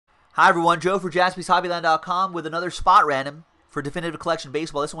Hi, everyone. Joe for JaspysHobbyland.com with another spot random for Definitive Collection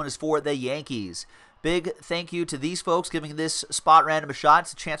Baseball. This one is for the Yankees. Big thank you to these folks giving this spot random a shot.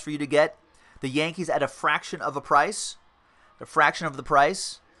 It's a chance for you to get the Yankees at a fraction of a price. A fraction of the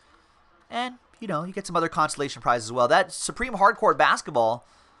price. And, you know, you get some other consolation prizes as well. That Supreme Hardcourt Basketball,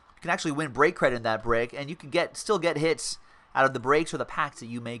 you can actually win break credit in that break, and you can still get hits out of the breaks or the packs that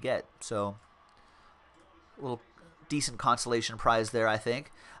you may get. So, a little decent consolation prize there, I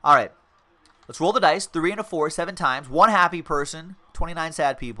think. All right, let's roll the dice. 3 and a 4, 7 times. 1 happy person, 29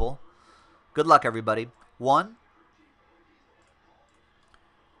 sad people. Good luck, everybody. 1,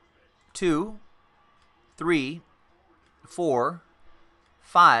 2, 3, 4,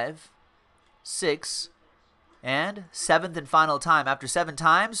 5, 6, and 7th and final time. After 7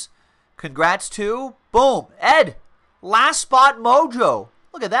 times, congrats to, boom, Ed. Last spot mojo.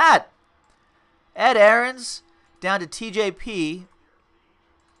 Look at that. Ed Aarons down to TJP.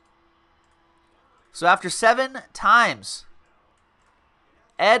 So after 7 times,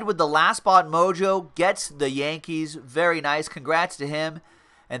 Ed with the last spot mojo gets the Yankees. Very nice. Congrats to him.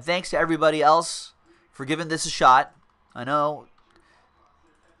 And thanks to everybody else for giving this a shot. I know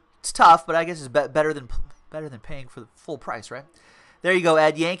it's tough, but I guess it's better than paying for the full price, right? There you go,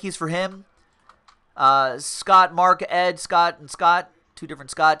 Ed. Yankees for him. Scott, Mark, Ed, Scott, and Scott. 2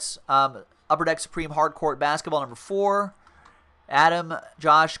 different Scotts. Upper Deck Supreme Hardcourt Basketball number 4. Adam,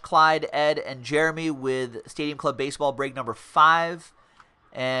 Josh, Clyde, Ed, and Jeremy with Stadium Club Baseball break number 5.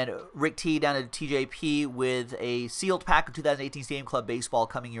 And Rick T down to TJP with a sealed pack of 2018 Stadium Club Baseball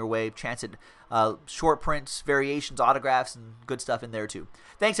coming your way. Chance at short prints, variations, autographs, and good stuff in there too.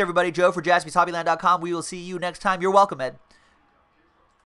 Thanks, everybody. Joe for JaspysHobbyland.com. We will see you next time. You're welcome, Ed.